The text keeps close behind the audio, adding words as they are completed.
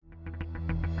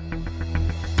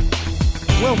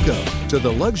Welcome to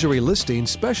the Luxury Listing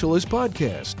Specialist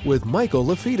Podcast with Michael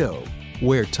LaFido,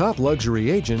 where top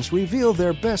luxury agents reveal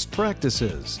their best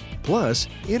practices, plus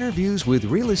interviews with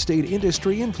real estate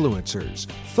industry influencers,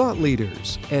 thought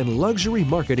leaders, and luxury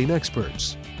marketing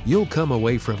experts. You'll come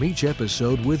away from each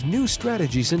episode with new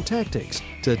strategies and tactics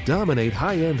to dominate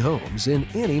high-end homes in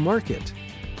any market.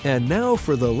 And now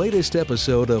for the latest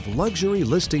episode of Luxury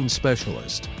Listing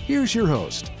Specialist. Here's your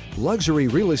host, luxury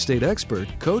real estate expert,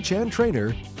 coach, and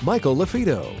trainer, Michael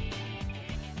LaFido.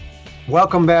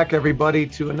 Welcome back, everybody,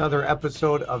 to another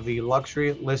episode of the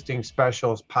Luxury Listing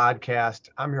Specialist Podcast.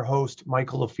 I'm your host,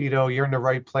 Michael LaFido. You're in the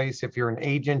right place. If you're an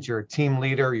agent, you're a team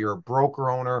leader, you're a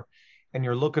broker owner, and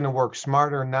you're looking to work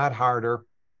smarter, not harder,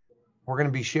 we're going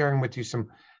to be sharing with you some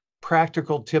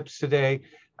practical tips today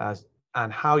on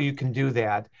how you can do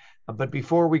that. But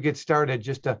before we get started,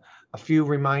 just a few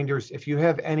reminders. If you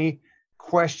have any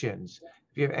questions,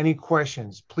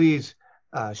 please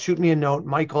shoot me a note,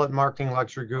 Michael at Marketing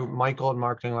Luxury Group,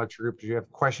 If you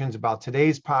have questions about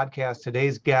today's podcast,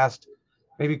 today's guest,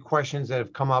 maybe questions that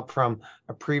have come up from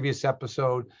a previous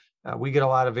episode. We get a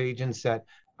lot of agents that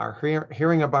are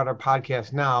hearing about our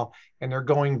podcast now, and they're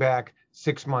going back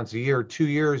 6 months, a year, 2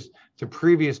 years to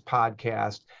previous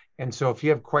podcasts. And so if you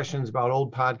have questions about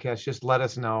old podcasts, just let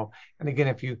us know. And again,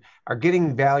 if you are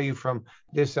getting value from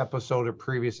this episode or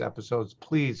previous episodes,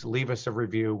 please leave us a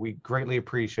review. We greatly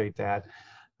appreciate that.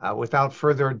 Without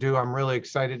further ado, I'm really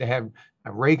excited to have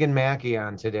Reagan Mackey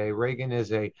on today. Reagan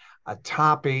is a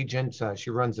top agent.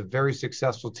 She runs a very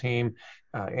successful team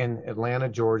in Atlanta,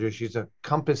 Georgia. She's a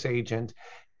Compass agent.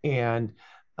 And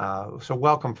so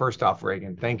welcome, first off,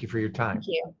 Reagan. Thank you for your time. Thank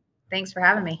you. Thanks for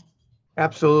having me.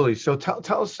 Absolutely. So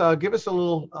tell us, give us a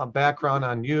little background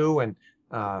on you and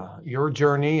your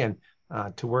journey and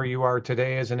to where you are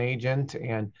today as an agent,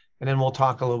 and then we'll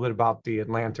talk a little bit about the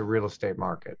Atlanta real estate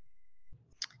market.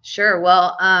 Sure.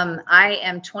 Well, I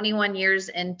am 21 years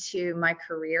into my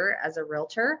career as a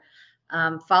realtor,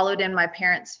 followed in my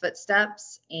parents'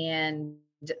 footsteps and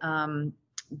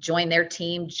joined their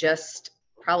team just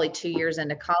probably 2 years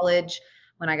into college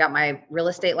when I got my real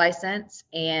estate license,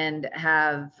 and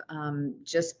have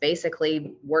just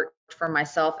basically worked for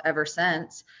myself ever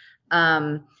since.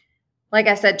 Like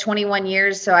I said, 21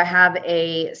 years. So I have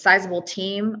a sizable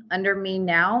team under me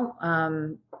now,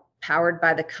 powered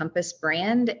by the Compass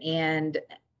brand, and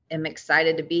am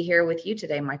excited to be here with you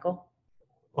today, Michael.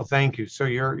 Well, thank you. So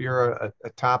you're a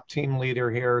top team leader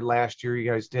here. Last year,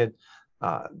 you guys did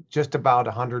just about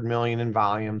 100 million in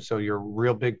volume. So you're a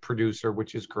real big producer,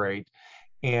 which is great.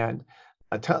 And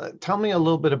tell me a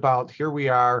little bit about, here we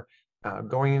are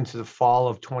going into the fall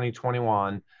of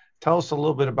 2021. Tell us a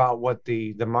little bit about what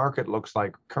the market looks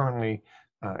like currently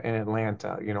in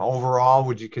Atlanta. You know, overall,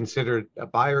 would you consider it a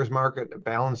buyer's market, a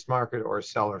balanced market, or a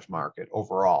seller's market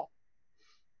overall?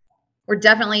 We're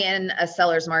definitely in a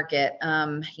seller's market.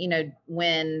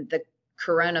 When the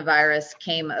coronavirus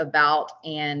came about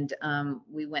and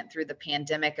we went through the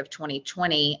pandemic of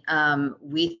 2020,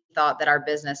 we thought that our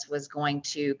business was going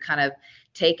to kind of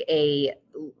take a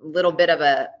little bit of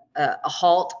a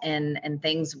halt, and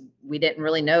things, we didn't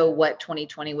really know what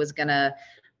 2020 was going to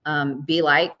be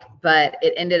like, but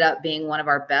it ended up being one of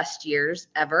our best years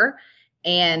ever.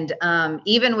 And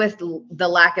even with the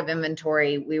lack of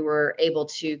inventory, we were able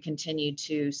to continue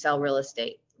to sell real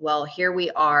estate. Well, here we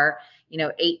are,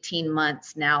 18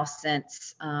 months now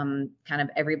since kind of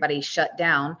everybody shut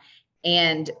down.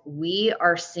 And we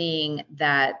are seeing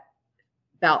that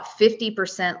about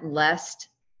 50% less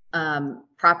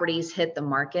properties hit the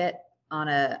market on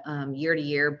a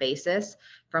year-to-year basis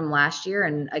from last year.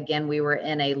 And again, we were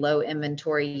in a low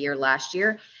inventory year last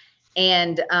year.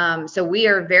 And so we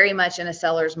are very much in a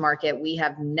seller's market. We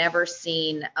have never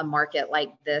seen a market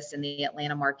like this in the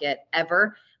Atlanta market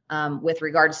ever. With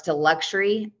regards to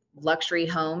luxury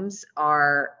homes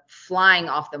are flying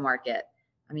off the market.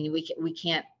 I mean, we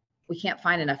can't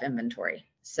find enough inventory.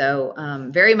 So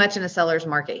very much in a seller's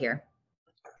market here.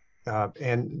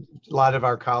 And a lot of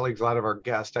our colleagues, a lot of our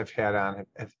guests I've had on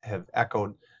have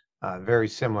echoed a very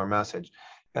similar message.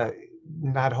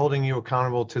 Not holding you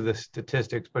accountable to the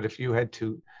statistics, but if you had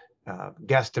to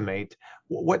guesstimate,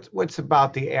 what's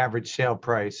about the average sale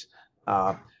price?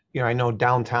 I know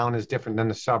downtown is different than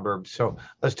the suburbs. So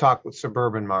let's talk with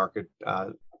suburban market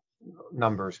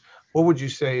numbers. What would you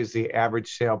say is the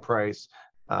average sale price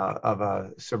of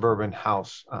a suburban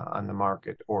house on the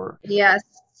market? Or yes.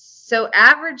 So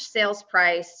average sales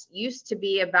price used to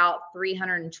be about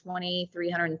 320,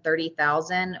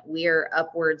 330,000. We are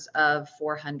upwards of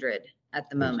 400 at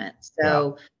the moment.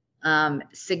 So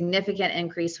significant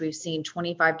increase. We've seen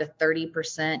 25 to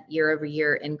 30% year over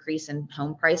year increase in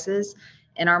home prices.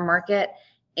 in our market.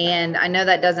 And I know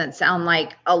that doesn't sound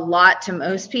like a lot to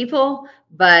most people,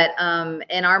 but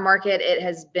in our market, it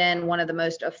has been one of the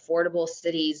most affordable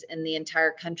cities in the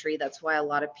entire country. That's why a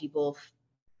lot of people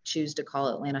choose to call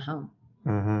Atlanta home.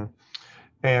 Mm-hmm.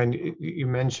 And you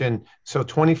mentioned, so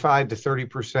 25 to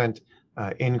 30%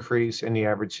 increase in the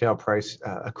average sale price.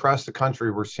 Across the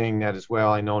country, we're seeing that as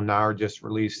well. I know NAR just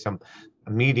released a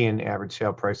median average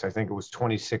sale price. I think it was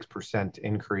 26%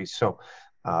 increase. So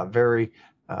very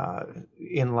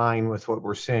in line with what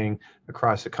we're seeing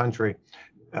across the country.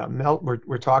 Mel,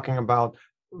 we're talking about,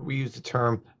 we use the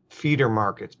term feeder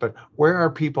markets, but where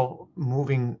are people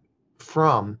moving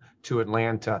from to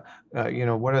Atlanta?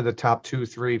 What are the top 2,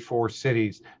 3, 4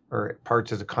 cities or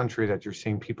parts of the country that you're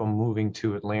seeing people moving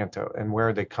to Atlanta, and where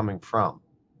are they coming from?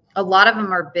 A lot of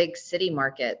them are big city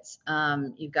markets.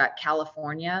 You've got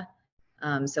California.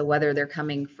 So whether they're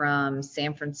coming from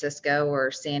San Francisco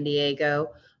or San Diego,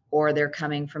 or they're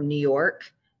coming from New York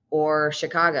or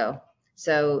Chicago.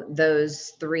 So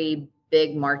those 3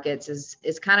 big markets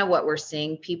is kind of what we're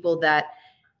seeing. People that,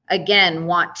 again,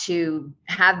 want to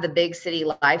have the big city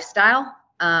lifestyle,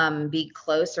 be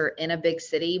close or in a big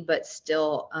city, but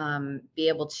still be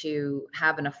able to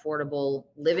have an affordable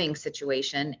living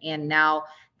situation. And now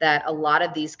that a lot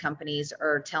of these companies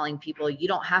are telling people, you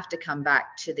don't have to come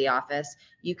back to the office.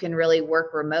 You can really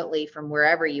work remotely from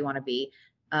wherever you want to be.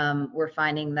 We're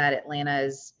finding that Atlanta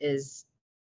is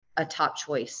a top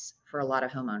choice for a lot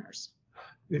of homeowners.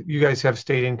 You guys have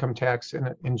state income tax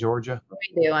in Georgia?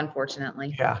 We do,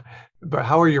 unfortunately. Yeah, but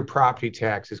how are your property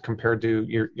taxes compared to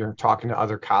you're talking to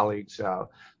other colleagues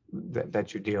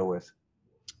that you deal with?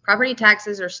 Property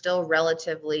taxes are still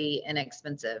relatively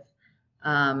inexpensive.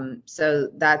 So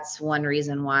that's one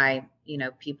reason why,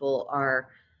 people are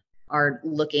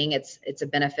looking. It's a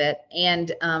benefit.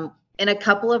 And in a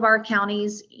couple of our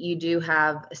counties, you do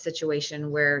have a situation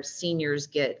where seniors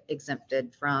get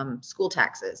exempted from school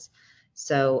taxes.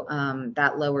 So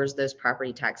that lowers those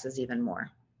property taxes even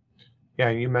more. Yeah,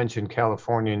 you mentioned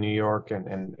California, New York,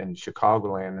 and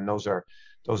Chicagoland, and those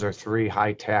are 3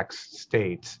 high tax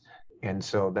states. And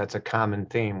so that's a common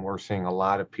theme. We're seeing a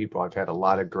lot of people. I've had a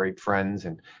lot of great friends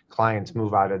and clients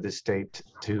move out of the state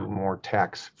to more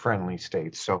tax friendly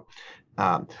states. So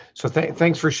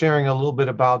thanks for sharing a little bit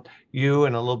about you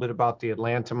and a little bit about the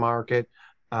Atlanta market.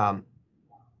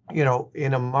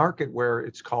 In a market where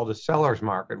it's called a seller's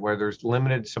market, where there's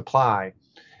limited supply,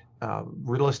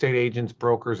 real estate agents,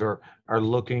 brokers are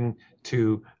looking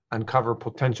to uncover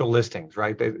potential listings,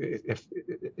 right?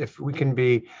 If we can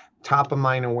be top of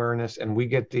mind awareness and we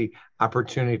get the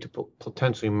opportunity to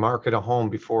potentially market a home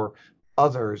before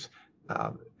others,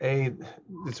 A,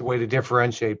 it's a way to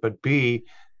differentiate, but B,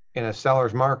 in a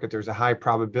seller's market, there's a high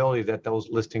probability that those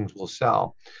listings will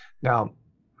sell. Now,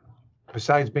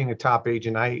 besides being a top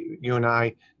agent, you and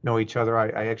I know each other.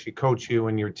 I actually coach you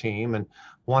and your team. And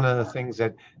one of the things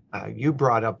that you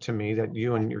brought up to me that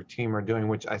you and your team are doing,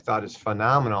 which I thought is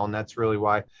phenomenal, and that's really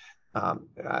why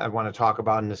I want to talk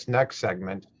about in this next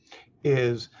segment,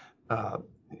 is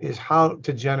how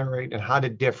to generate and how to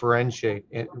differentiate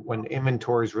when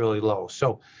inventory is really low.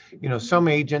 So, some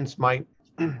agents might,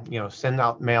 send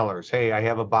out mailers, hey, I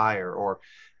have a buyer, or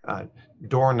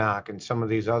door knock, and some of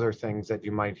these other things that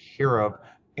you might hear of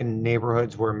in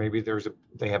neighborhoods where maybe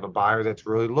they have a buyer that's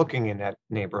really looking in that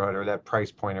neighborhood or that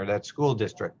price point or that school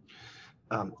district.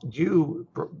 You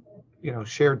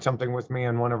shared something with me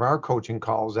on one of our coaching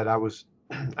calls that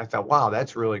I thought, wow,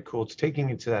 that's really cool. It's taking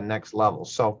it to that next level.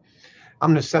 So I'm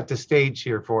going to set the stage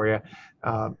here for you.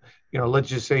 Let's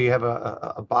just say you have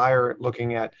a buyer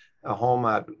looking at a home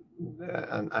on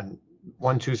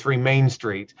 123 Main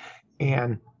Street,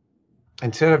 and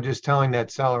instead of just telling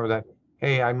that seller that,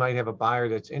 hey, I might have a buyer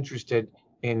that's interested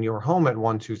in your home at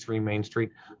 123 Main Street,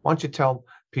 why don't you tell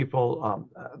people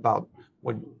about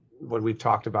what we've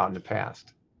talked about in the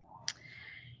past?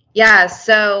 Yeah.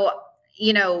 So,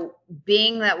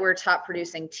 being that we're a top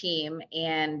producing team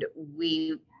and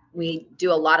we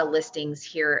do a lot of listings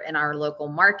here in our local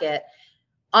market,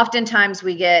 oftentimes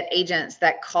we get agents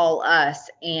that call us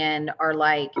and are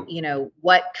like,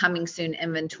 what coming soon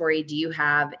inventory do you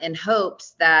have, in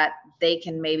hopes that they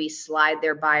can maybe slide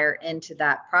their buyer into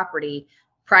that property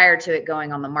prior to it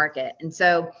going on the market. And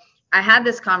so I had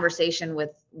this conversation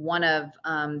with one of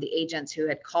the agents who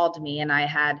had called me, and I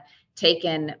had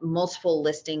taken multiple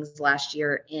listings last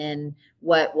year in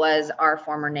what was our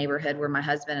former neighborhood where my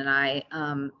husband and I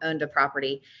owned a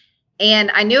property.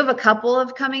 And I knew of a couple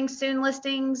of coming soon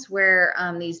listings where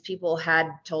these people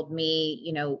had told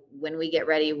me, when we get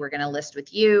ready, we're going to list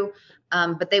with you.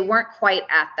 But they weren't quite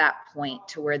at that point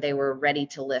to where they were ready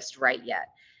to list right yet.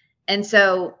 And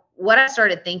so what I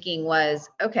started thinking was,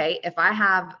 okay, if I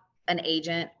have an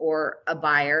agent or a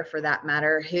buyer for that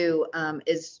matter, who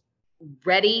is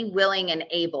ready, willing, and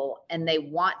able, and they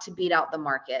want to beat out the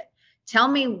market, tell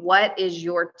me what is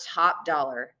your top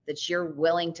dollar that you're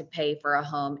willing to pay for a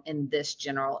home in this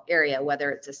general area,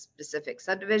 whether it's a specific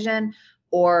subdivision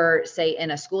or say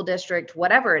in a school district,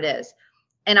 whatever it is.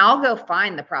 And I'll go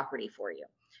find the property for you.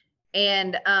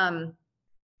 And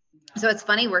so it's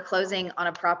funny, we're closing on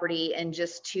a property in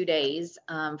just 2 days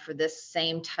for this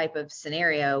same type of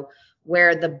scenario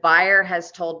where the buyer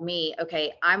has told me,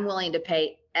 okay, I'm willing to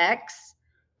pay X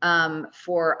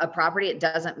for a property. It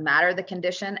doesn't matter the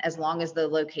condition as long as the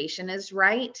location is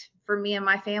right for me and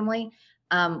my family.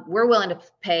 We're willing to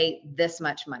pay this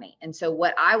much money. And so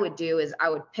what I would do is I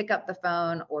would pick up the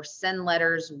phone or send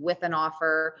letters with an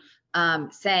offer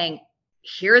saying,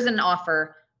 here's an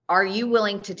offer. Are you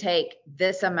willing to take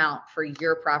this amount for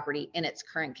your property in its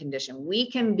current condition? We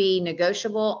can be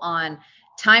negotiable on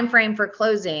time frame for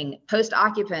closing, post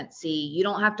occupancy. You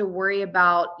don't have to worry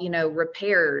about,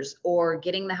 repairs or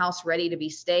getting the house ready to be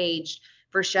staged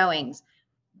for showings.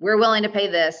 We're willing to pay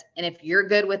this. And if you're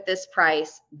good with this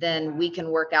price, then we can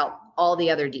work out all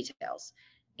the other details.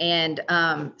 And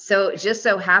so it just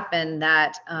so happened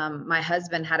that my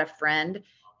husband had a friend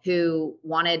who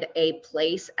wanted a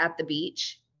place at the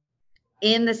beach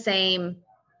in the same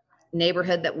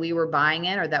neighborhood that we were buying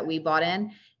in or that we bought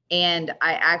in. And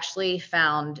I actually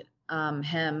found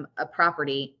him a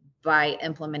property by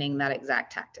implementing that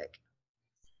exact tactic.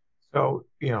 So,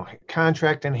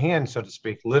 contract in hand, so to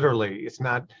speak, literally. It's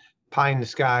not pie in the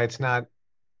sky. It's not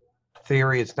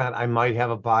theory. It's not, I might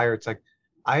have a buyer. It's like,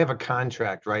 I have a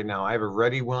contract right now. I have a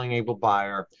ready, willing, able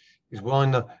buyer. He's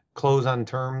willing to close on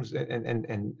terms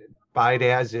and buy it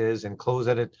as is and close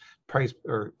at a price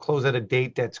or close at a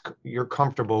date that's you're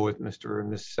comfortable with, Mr. and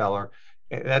Miss Seller.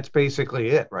 That's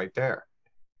basically it right there.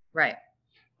 Right.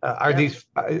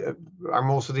 Are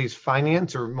most of these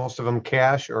finance or most of them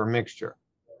cash or a mixture?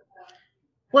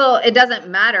 Well, it doesn't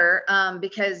matter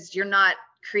because you're not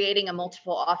creating a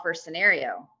multiple offer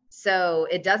scenario. So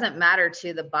it doesn't matter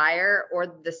to the buyer or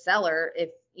the seller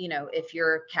if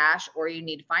you're cash or you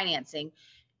need financing.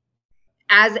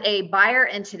 As a buyer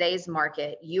in today's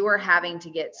market, you are having to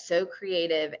get so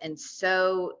creative and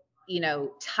so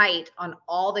tight on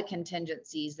all the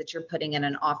contingencies that you're putting in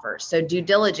an offer. So due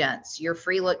diligence, your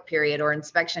free look period or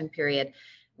inspection period,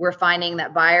 we're finding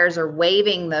that buyers are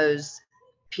waiving those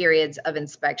periods of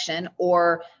inspection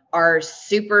or are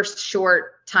super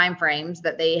short timeframes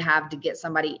that they have to get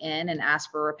somebody in and ask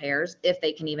for repairs, if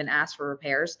they can even ask for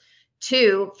repairs.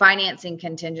 2, financing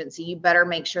contingency. You better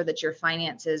make sure that your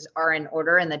finances are in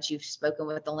order and that you've spoken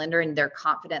with the lender and they're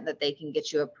confident that they can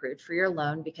get you approved for your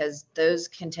loan, because those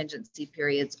contingency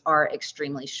periods are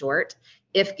extremely short,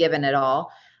 if given at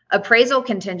all. Appraisal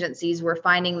contingencies, we're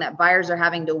finding that buyers are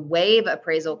having to waive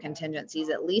appraisal contingencies,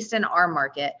 at least in our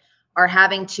market, are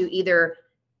having to either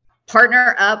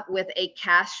partner up with a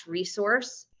cash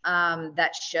resource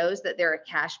that shows that they're a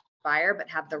cash buyer but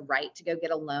have the right to go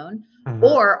get a loan,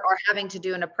 or are having to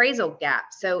do an appraisal gap.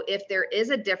 So if there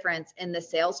is a difference in the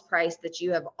sales price that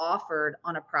you have offered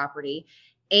on a property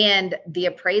and the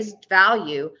appraised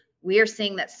value, we are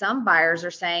seeing that some buyers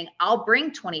are saying, I'll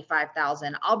bring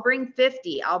 25,000, I'll bring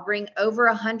 50, I'll bring over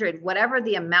 100, whatever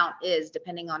the amount is,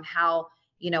 depending on how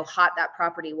hot that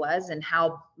property was and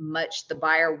how much the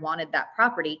buyer wanted that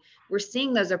property. We're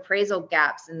seeing those appraisal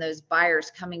gaps and those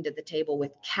buyers coming to the table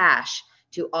with cash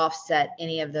to offset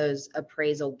any of those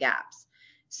appraisal gaps.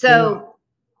 So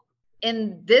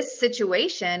in this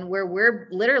situation where we're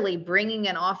literally bringing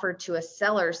an offer to a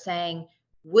seller saying,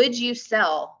 would you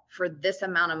sell for this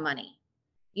amount of money?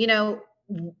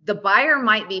 The buyer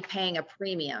might be paying a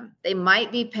premium. They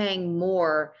might be paying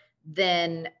more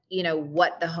than,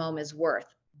 what the home is worth,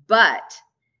 but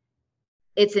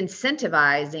it's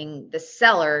incentivizing the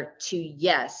seller to,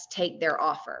 yes, take their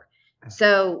offer.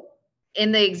 So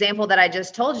in the example that I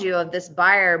just told you of this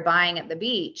buyer buying at the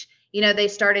beach, they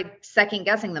started second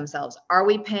guessing themselves. Are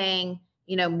we paying,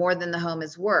 more than the home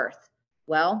is worth?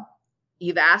 Well,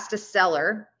 you've asked a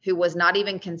seller who was not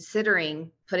even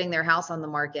considering putting their house on the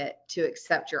market to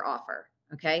accept your offer.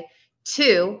 Okay.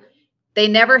 2, they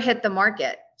never hit the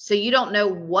market. So you don't know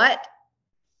what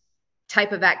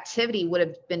type of activity would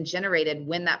have been generated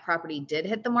when that property did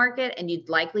hit the market. And you'd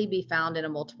likely be found in a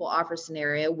multiple offer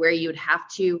scenario where you would have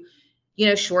to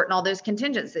shorten all those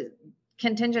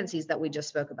contingencies that we just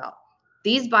spoke about.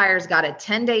 These buyers got a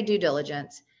 10-day due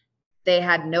diligence. They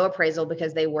had no appraisal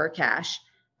because they were cash,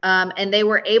 and they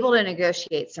were able to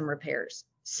negotiate some repairs.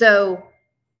 So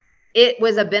it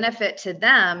was a benefit to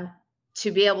them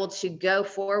to be able to go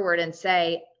forward and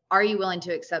say, are you willing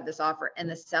to accept this offer? And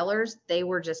the sellers, they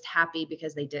were just happy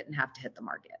because they didn't have to hit the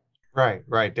market. Right.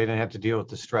 They didn't have to deal with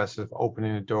the stress of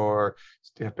opening a door,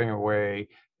 stepping away,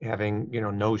 having,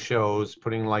 no shows,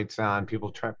 putting lights on, people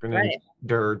trapping in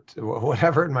dirt,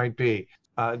 whatever it might be.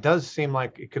 It does seem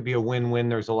like it could be a win-win.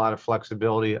 There's a lot of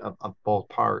flexibility of both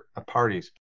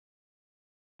parties.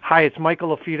 Hi, it's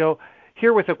Michael LaFido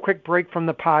here with a quick break from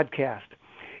the podcast.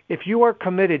 If you are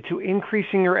committed to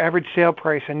increasing your average sale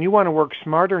price and you want to work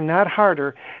smarter, not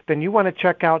harder, then you want to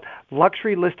check out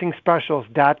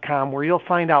LuxuryListingSpecials.com, where you'll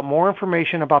find out more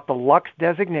information about the Lux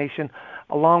designation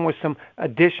along with some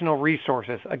additional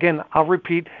resources. Again, I'll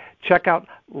repeat, check out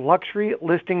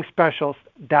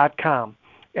LuxuryListingSpecials.com.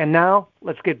 And now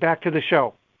let's get back to the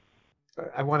show.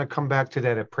 I want to come back to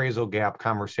that appraisal gap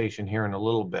conversation here in a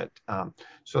little bit.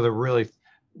 So they're really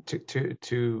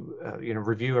to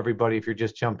review everybody if you're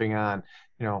just jumping on,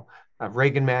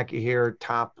 Reagan Mackey here,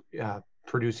 top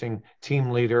producing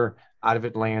team leader out of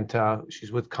Atlanta.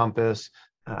 She's with Compass.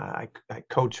 I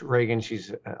coach Reagan.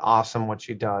 She's awesome what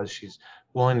she does. She's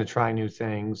willing to try new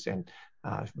things and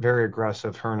very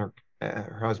aggressive. Her and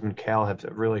her husband Cal have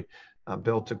really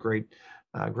built a great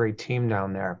team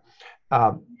down there.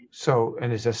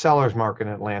 And it's a seller's market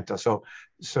in Atlanta. So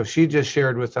she just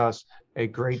shared with us a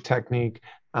great technique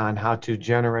on how to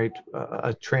generate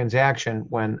a transaction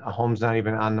when a home's not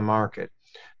even on the market.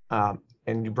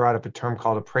 And you brought up a term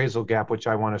called appraisal gap, which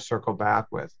I want to circle back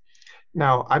with.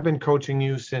 Now, I've been coaching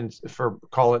you for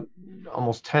call it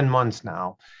almost 10 months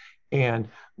now. And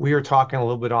we were talking a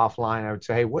little bit offline. I would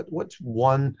say, hey, what's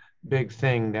one big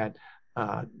thing that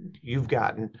you've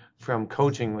gotten from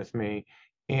coaching with me?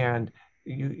 And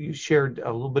you shared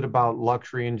a little bit about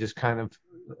luxury and just kind of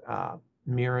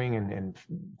mirroring and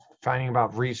finding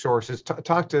about resources.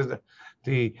 Talk to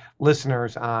the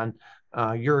listeners on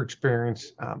your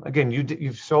experience. Again,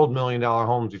 you've sold $1 million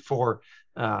homes before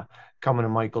coming to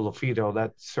Michael LaFido.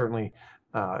 That certainly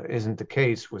isn't the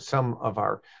case with some of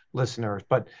our listeners.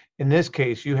 But in this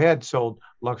case, you had sold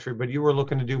luxury, but you were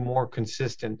looking to do more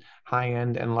consistent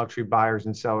high-end and luxury buyers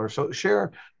and sellers. So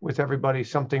share with everybody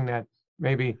something that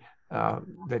maybe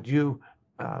that you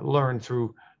learned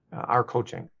through our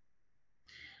coaching.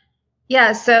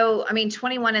 Yeah. So,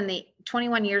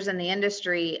 21 years in the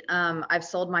industry, I've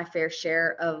sold my fair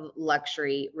share of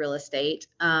luxury real estate.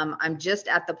 I'm just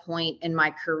at the point in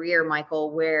my career,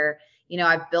 Michael, where,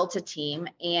 I've built a team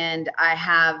and I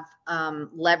have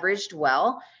leveraged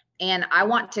well, and I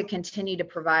want to continue to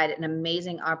provide an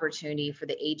amazing opportunity for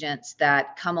the agents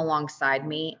that come alongside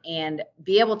me and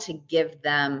be able to give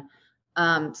them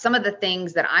some of the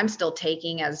things that I'm still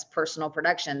taking as personal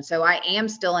production. So I am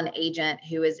still an agent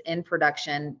who is in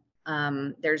production.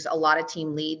 There's a lot of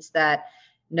team leads that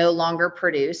no longer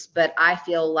produce, but I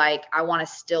feel like I want to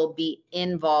still be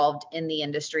involved in the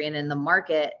industry and in the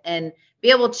market and be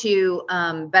able to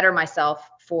better myself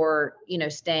for,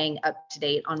 staying up to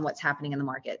date on what's happening in the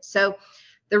market. So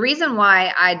the reason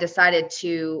why I decided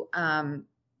to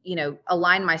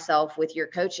align myself with your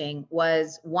coaching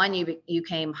was, one, you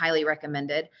came highly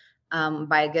recommended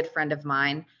by a good friend of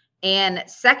mine. And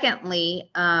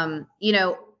secondly,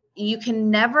 you can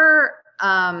never,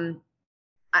 I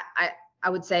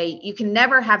would say you can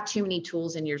never have too many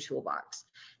tools in your toolbox.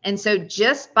 And so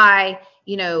just by,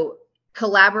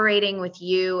 collaborating with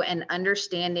you and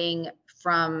understanding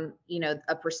from,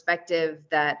 a perspective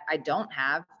that I don't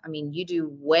have. You do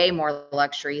way more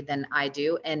luxury than I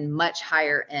do and much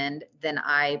higher end than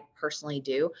I personally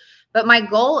do. But my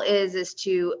goal is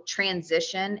to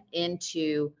transition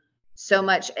into so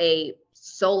much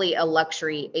solely a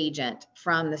luxury agent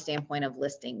from the standpoint of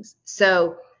listings.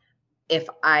 So if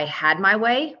I had my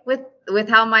way with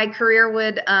how my career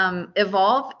would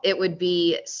evolve, it would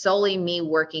be solely me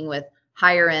working with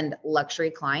higher end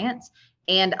luxury clients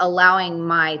and allowing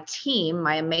my team,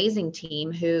 my amazing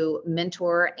team who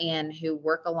mentor and who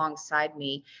work alongside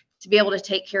me, to be able to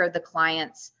take care of the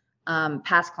clients,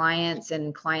 past clients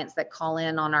and clients that call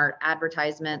in on our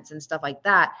advertisements and stuff like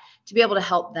that, to be able to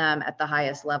help them at the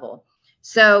highest level.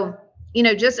 So,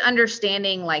 just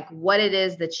understanding like what it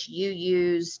is that you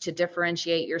use to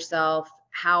differentiate yourself,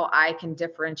 how I can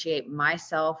differentiate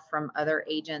myself from other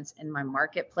agents in my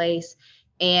marketplace,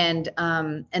 and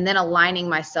then aligning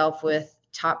myself with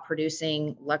top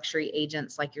producing luxury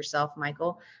agents like yourself,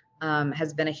 Michael,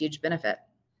 has been a huge benefit.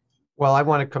 Well, I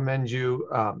want to commend you,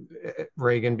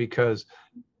 Reagan, because,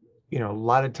 a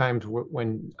lot of times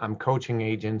when I'm coaching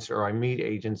agents or I meet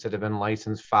agents that have been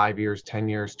licensed 5 years, 10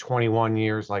 years, 21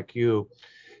 years like you,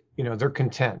 they're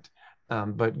content.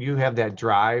 But you have that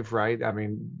drive, right?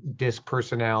 DISC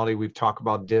personality. We've talked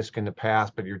about DISC in the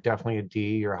past, but you're definitely a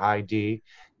D, you're a high D.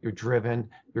 you're driven,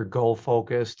 you're goal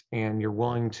focused, and you're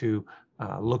willing to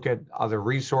look at other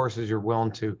resources. You're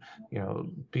willing to,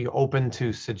 be open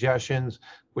to suggestions,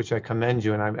 which I commend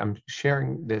you. And I'm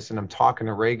sharing this and I'm talking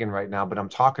to Reagan right now, but I'm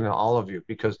talking to all of you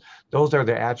because those are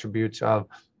the attributes of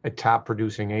a top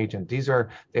producing agent. These are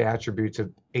the attributes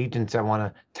of agents that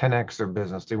want to 10x their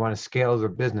business. They want to scale their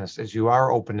business as you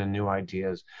are open to new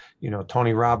ideas.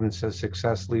 Tony Robbins says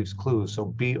success leaves clues. So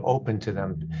be open to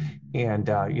them. And,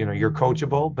 you're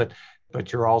coachable,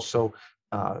 but you're also,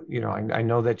 I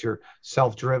know that you're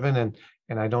self-driven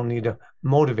and I don't need to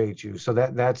motivate you. So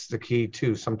that's the key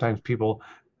too. Sometimes people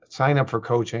sign up for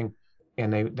coaching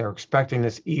and they're expecting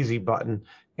this easy button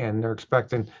and they're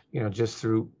expecting, just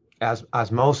through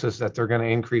osmosis that they're going to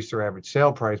increase their average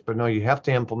sale price. But no, you have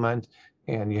to implement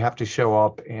and you have to show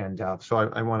up. And so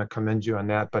I want to commend you on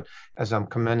that. But as I'm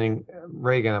commending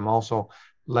Reagan, I'm also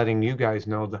letting you guys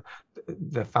know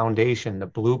the foundation, the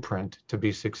blueprint to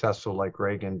be successful like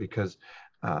Reagan, because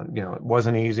it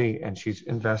wasn't easy and she's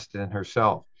invested in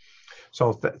herself.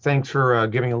 So thanks for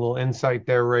giving a little insight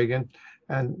there, Reagan.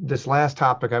 And this last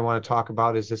topic I want to talk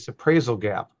about is this appraisal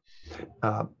gap,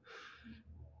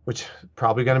 which is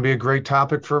probably going to be a great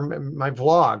topic for my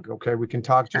vlog. Okay, we can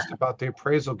talk just about the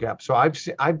appraisal gap. So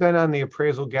I've been on the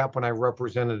appraisal gap when I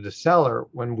represented a seller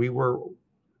when we were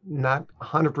not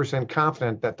 100%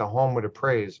 confident that the home would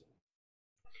appraise.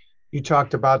 You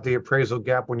talked about the appraisal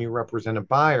gap when you represent a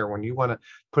buyer, when you want to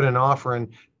put an offer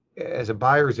in as a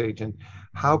buyer's agent.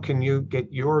 How can you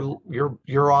get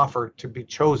your offer to be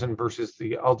chosen versus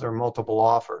the other multiple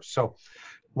offers? So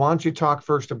why don't you talk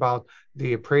first about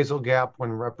the appraisal gap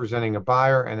when representing a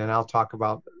buyer, and then I'll talk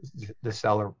about the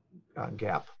seller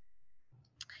gap.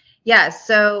 Yeah.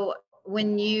 So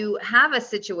when you have a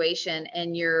situation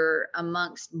and you're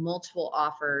amongst multiple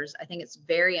offers, I think it's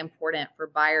very important for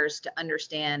buyers to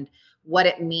understand what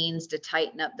it means to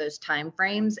tighten up those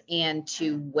timeframes and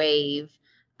to waive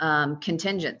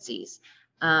contingencies.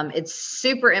 It's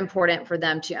super important for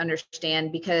them to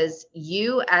understand because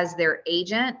you, as their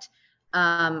agent,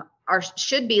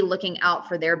 should be looking out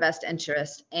for their best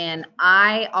interest. And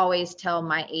I always tell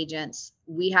my agents,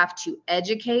 we have to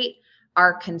educate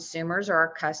our consumers or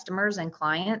our customers and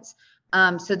clients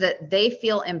so that they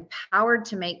feel empowered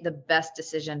to make the best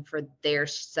decision for their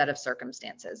set of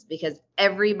circumstances, because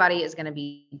everybody is going to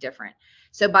be different.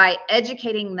 So by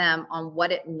educating them on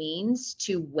what it means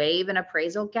to waive an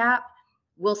appraisal gap,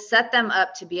 we'll set them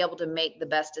up to be able to make the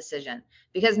best decision,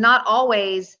 because not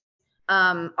always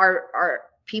are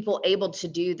people able to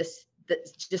do this.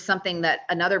 That's just something that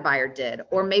another buyer did,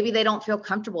 or maybe they don't feel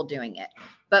comfortable doing it.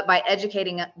 But by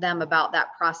educating them about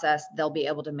that process, they'll be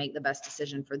able to make the best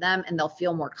decision for them and they'll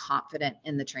feel more confident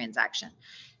in the transaction.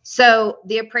 So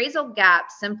the appraisal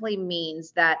gap simply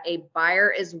means that a buyer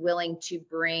is willing to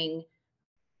bring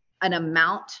an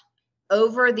amount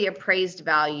over the appraised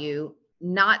value,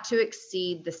 not to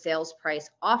exceed the sales price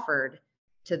offered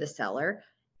to the seller.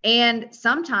 And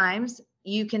sometimes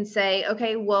you can say,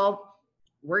 okay, well,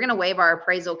 we're going to waive our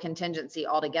appraisal contingency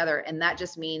altogether. And that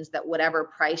just means that whatever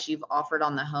price you've offered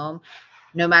on the home,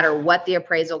 no matter what the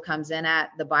appraisal comes in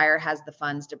at, the buyer has the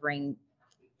funds to bring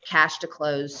cash to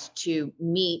close to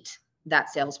meet that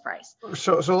sales price.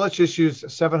 So let's just use a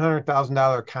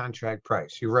 $700,000 contract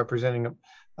price. You're representing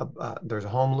there's a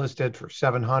home listed for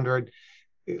 700.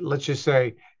 Let's just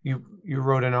say you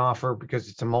wrote an offer because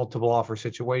it's a multiple offer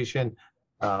situation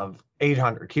of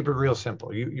 800. Keep it real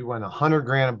simple. You went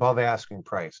 $100,000 above asking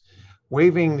price.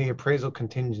 Waiving the appraisal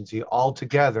contingency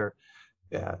altogether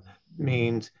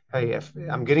means, hey, if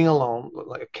I'm getting a loan,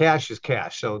 like cash is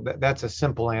cash. So that's a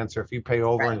simple answer. If you pay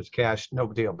over and it's cash, no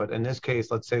big deal. But in this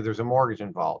case, let's say there's a mortgage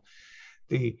involved.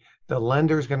 The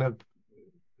lender's going to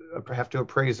have to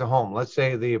appraise the home. Let's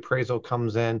say the appraisal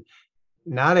comes in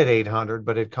not at 800,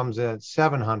 but it comes in at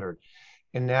 700.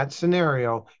 In that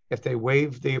scenario, if they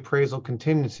waive the appraisal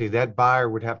contingency, that buyer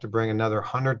would have to bring another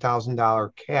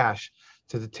 $100,000 cash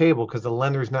to the table because the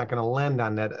lender's not going to lend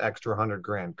on that extra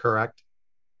 $100,000, correct?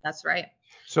 That's right.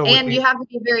 So, and you have to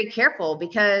be very careful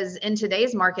because in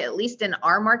today's market, at least in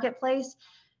our marketplace,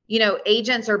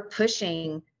 agents are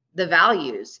pushing the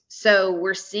values. So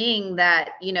we're seeing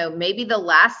that, maybe the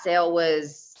last sale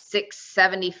was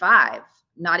 675.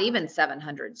 Not even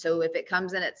 700. So if it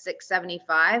comes in at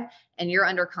 675 and you're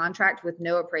under contract with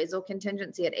no appraisal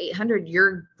contingency at 800,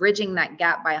 you're bridging that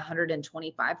gap by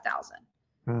 125,000.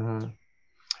 Mm-hmm.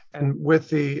 And with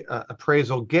the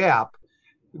appraisal gap,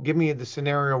 give me the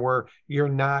scenario where you're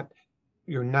not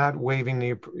waiving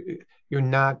you're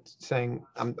not saying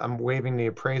I'm waiving the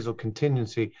appraisal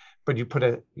contingency, but you put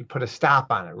a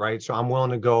stop on it, right? So I'm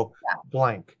willing to go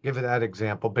blank. Give it that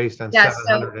example based on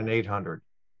 700 and 800.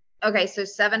 Okay, so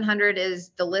 700 is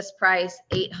the list price,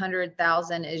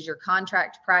 800,000 is your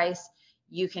contract price.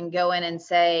 You can go in and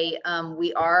say,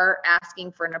 we are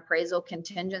asking for an appraisal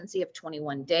contingency of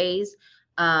 21 days.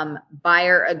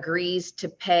 Buyer agrees to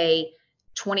pay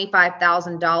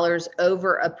 $25,000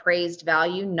 over appraised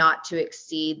value, not to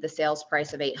exceed the sales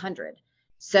price of 800.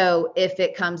 So if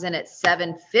it comes in at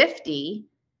 750,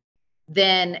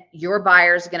 then your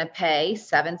buyer is going to pay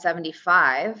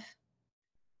 775.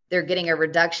 They're getting a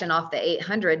reduction off the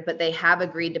 800, but they have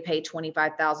agreed to pay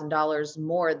 $25,000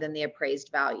 more than the appraised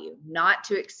value, not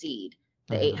to exceed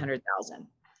the 800,000.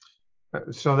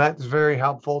 So that's very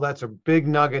helpful. That's a big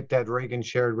nugget that Reagan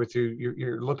shared with you.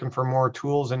 You're looking for more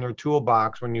tools in their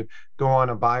toolbox when you go on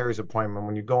a buyer's appointment,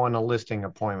 when you go on a listing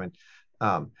appointment.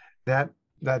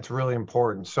 That's really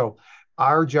important. So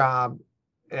our job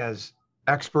as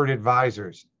expert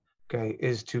advisors, okay,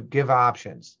 is to give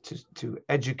options, to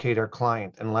educate our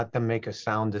client and let them make a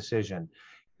sound decision.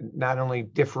 Not only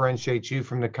differentiate you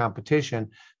from the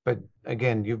competition, but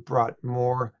again, you've brought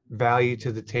more value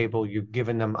to the table. You've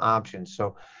given them options.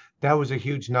 So that was a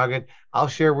huge nugget. I'll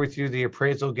share with you the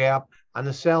appraisal gap on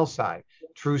the sales side.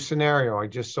 True scenario. I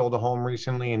just sold a home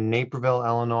recently in Naperville,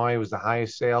 Illinois. It was the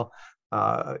highest sale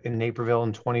in Naperville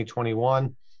in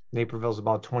 2021. Naperville is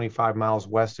about 25 miles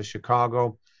west of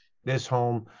Chicago. This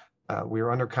home, we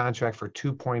were under contract for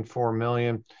 $2.4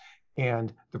 million,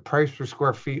 and the price per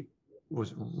square feet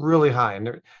was really high.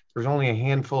 And there's only a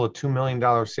handful of $2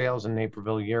 million sales in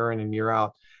Naperville year in and year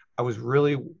out. I was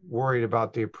really worried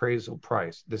about the appraisal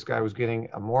price. This guy was getting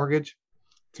a mortgage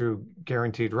through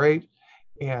guaranteed rate.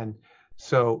 And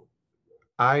so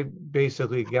I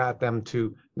basically got them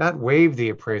to not waive the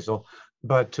appraisal,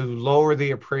 but to lower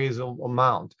the appraisal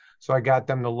amount. So I got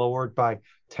them to lower it by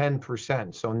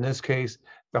 10%. So in this case,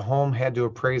 the home had to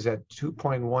appraise at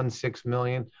 2.16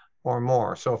 million or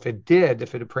more. So if it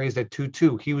appraised at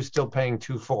 2.2, he was still paying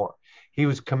 2.4. He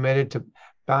was committed to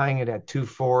buying it at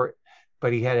 2.4,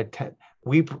 but he had a 10.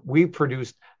 We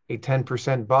produced a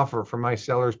 10% buffer for my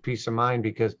seller's peace of mind,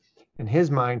 because in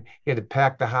his mind, he had to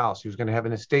pack the house. He was going to have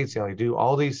an estate sale. He'd do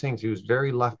all these things. He was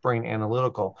very left brain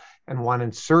analytical and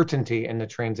wanted certainty in the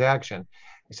transaction.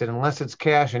 He said, unless it's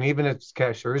cash, and even if it's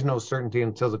cash, there is no certainty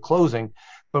until the closing,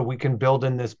 but we can build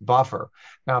in this buffer.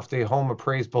 Now, if the home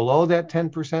appraised below that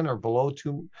 10% or below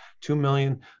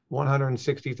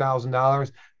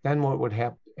 $2,160,000, then what would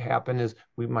happen is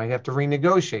we might have to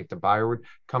renegotiate. The buyer would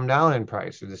come down in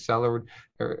price, or the seller would,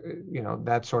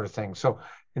 that sort of thing. So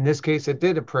in this case, it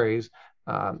did appraise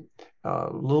a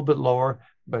little bit lower,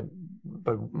 but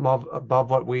above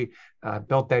what we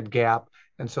built that gap.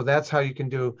 And so that's how you can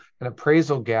do an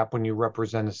appraisal gap when you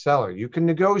represent a seller. You can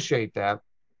negotiate that.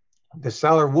 The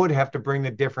seller would have to bring the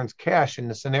difference cash in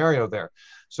the scenario there.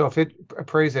 So if it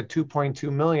appraised at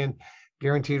 2.2 million,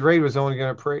 guaranteed rate was only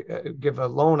going to give a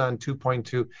loan on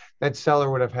 2.2. That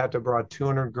seller would have had to brought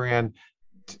 200 grand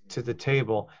to the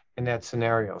table in that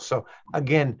scenario. So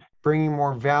again, bringing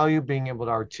more value, being able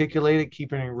to articulate it,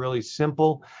 keeping it really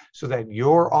simple so that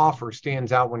your offer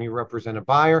stands out when you represent a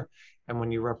buyer. And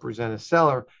when you represent a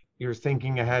seller, you're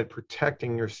thinking ahead,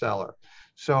 protecting your seller.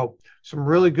 So some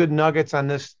really good nuggets on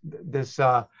this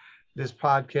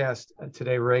podcast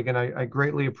today, Reagan. I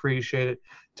greatly appreciate it.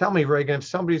 Tell me, Reagan, if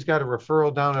somebody's got a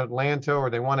referral down in Atlanta or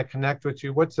they want to connect with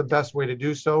you, what's the best way to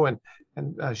do so? And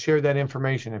share that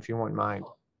information if you wouldn't mind.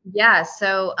 Yeah,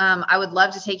 so I would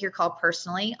love to take your call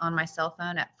personally on my cell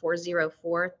phone at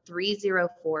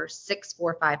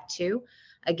 404-304-6452.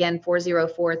 Again,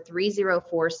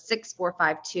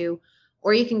 404-304-6452.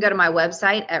 Or you can go to my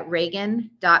website at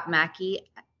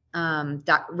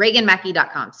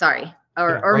reaganmackey.com. Sorry.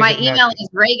 Or my email is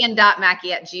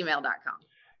reagan.mackey@gmail.com.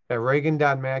 At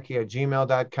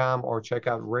reagan.mackey@gmail.com, or check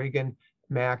out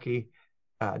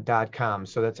reaganmackey.com.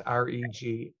 So that's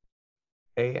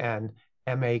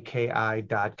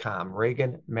REGANMAKI.com,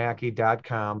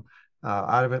 reaganmackey.com,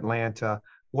 out of Atlanta.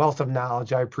 Wealth of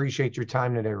knowledge. I appreciate your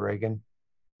time today, Reagan.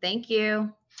 Thank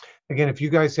you. Again, if you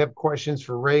guys have questions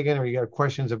for Reagan, or you got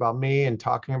questions about me and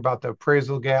talking about the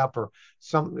appraisal gap or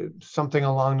something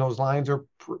along those lines, or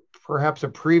perhaps a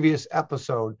previous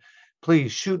episode,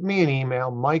 please shoot me an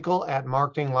email,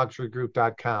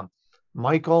 michael@marketingluxurygroup.com,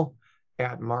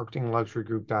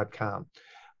 michael@marketingluxurygroup.com.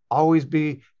 Always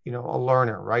be, a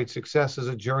learner, right? Success is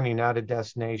a journey, not a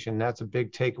destination. That's a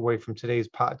big takeaway from today's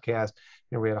podcast.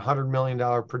 We had a $100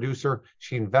 million producer.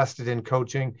 She invested in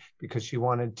coaching because she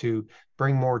wanted to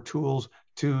bring more tools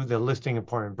to the listing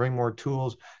appointment, bring more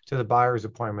tools to the buyer's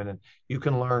appointment. And you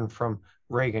can learn from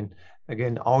Reagan.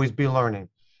 Again, always be learning.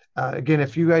 Again,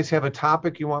 if you guys have a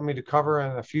topic you want me to cover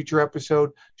in a future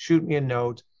episode, shoot me a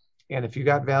note. And if you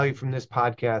got value from this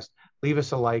podcast, leave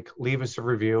us a like, leave us a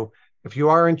review. If you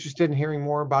are interested in hearing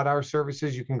more about our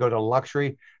services, you can go to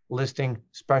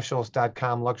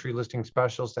luxurylistingspecialist.com, Luxury Listing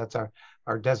Specialist. That's our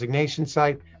designation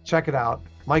site. Check it out.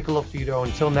 Michael LaFido.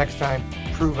 Until next time,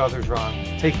 prove others wrong.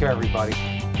 Take care,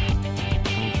 everybody.